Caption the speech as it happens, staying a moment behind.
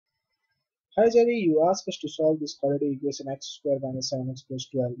Hi Jerry, you asked us to solve this quadratic equation x squared minus 7x plus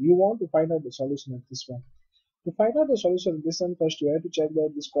 12. You want to find out the solution of this one. To find out the solution of this one, first you have to check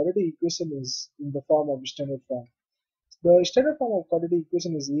that this quadratic equation is in the form of standard form. The standard form of quadratic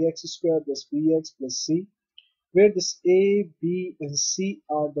equation is ax squared plus bx plus c, where this a, b, and c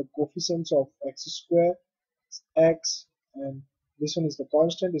are the coefficients of x squared, x, and this one is the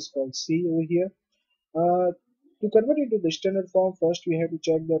constant, is called c over here. Uh, to convert into the standard form, first we have to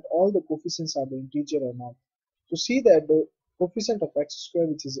check that all the coefficients are the integer or not. To see that the coefficient of x square,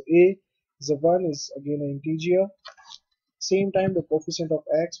 which is a, is a 1, is again an integer. Same time the coefficient of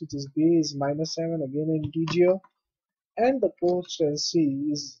x, which is b, is minus 7, again an integer. And the constant c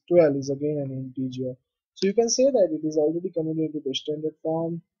is 12, is again an integer. So you can say that it is already converted into the standard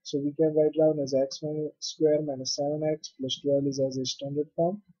form. So we can write down as x square minus 7x plus 12 is as a standard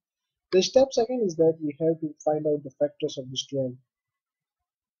form. The step second is that we have to find out the factors of this 12.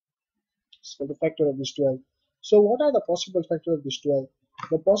 So the factor of this 12. So what are the possible factor of this 12?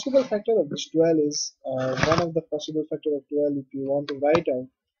 The possible factor of this 12 is one of the possible factor of 12, if you want to write out,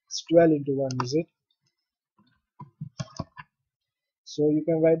 it's 12 into 1, is it? So you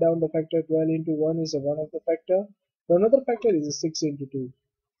can write down the factor 12 into 1 is a one of the factor. The another factor is a 6 into 2.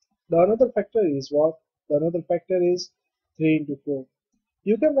 The another factor is what? The another factor is 3 into 4.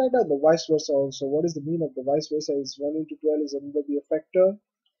 You can write down the vice versa also. What is the mean of the vice versa is 1 into 12 is another be a factor,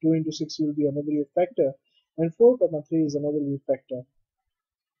 2 into 6 will be another be a factor, and 4 comma 3 is another be a factor.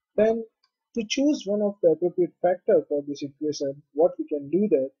 Then to choose one of the appropriate factor for this equation, what we can do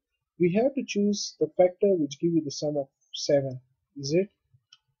that, we have to choose the factor which give you the sum of 7. Is it?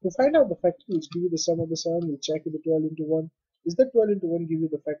 To find out the factor which give you the sum of the 7, we'll check with the 12 into 1. Is that 12 into 1 give you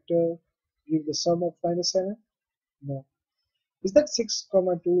the factor, give the sum of minus 7? No. Is that 6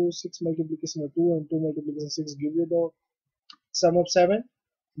 comma 2, 6 multiplication of 2 and 2 multiplication of 6 give you the sum of 7?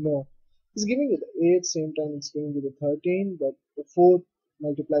 No. It's giving you the 8, same time it's giving you the 13, but the 4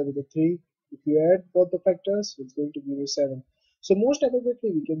 multiplied with the 3. If you add both the factors, it's going to give you 7. So most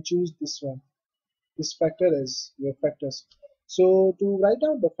appropriately, we can choose this one, this factor as your factors. So to write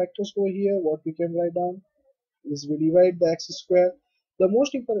down the factors over here, what we can write down is we divide the x square. The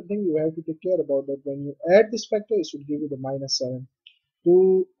most important thing you have to take care about that when you add this factor, it should give you the minus 7.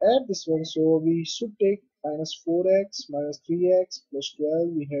 To add this one, so we should take minus 4x minus 3x plus 12.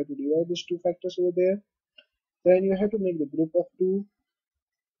 We have to divide these two factors over there. Then you have to make the group of 2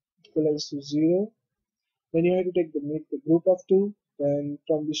 equals to 0. Then you have to make the group of 2. Then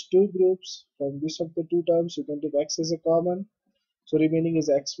from these two groups, from this of the two terms, you can take x as a common. So remaining is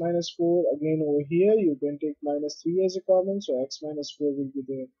x minus 4. Again over here, you can take minus 3 as a common. So x minus 4 will be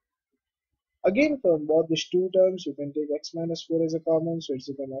there. Again, from both these two terms, you can take x minus 4 as a common, so it's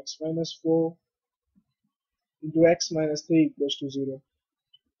become x minus 4 into x minus 3 equals to 0.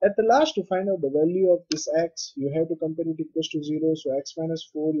 At the last, to find out the value of this x, you have to compare it equals to 0, so x minus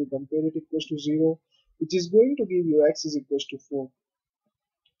 4, you compare it equals to 0, which is going to give you x is equals to 4.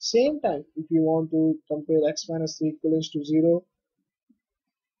 Same time, if you want to compare x minus 3 equals to 0,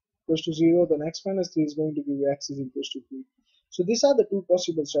 then x minus 3 is going to give you x is equals to 3. So these are the two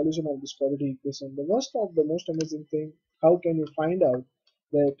possible solutions of this quadratic equation. The worst of the most amazing thing, how can you find out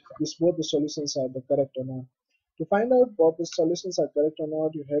that both the solutions are the correct or not? To find out both the solutions are correct or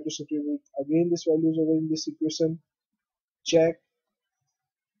not, you have to substitute again these values over in this equation, check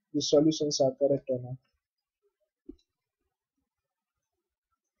the solutions are correct or not.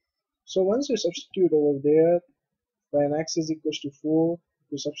 So once you substitute over there, when x is equals to 4,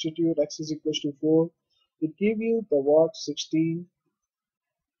 you substitute x is equals to 4, it gives you the what 16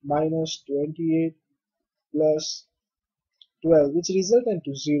 minus 28 plus 12, which result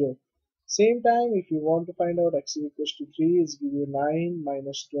into 0. Same time, if you want to find out x is equals to 3, it's give you 9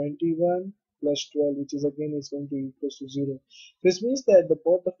 minus 21 plus 12, which is again is going to equals to 0. This means that the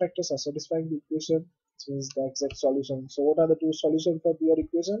both the factors are satisfying the equation, which means the exact solution. So what are the two solutions for your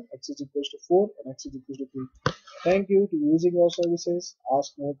equation? X is equals to 4 and x is equals to 3. Thank you to using our services.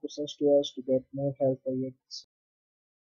 Ask more questions to us to get more help for your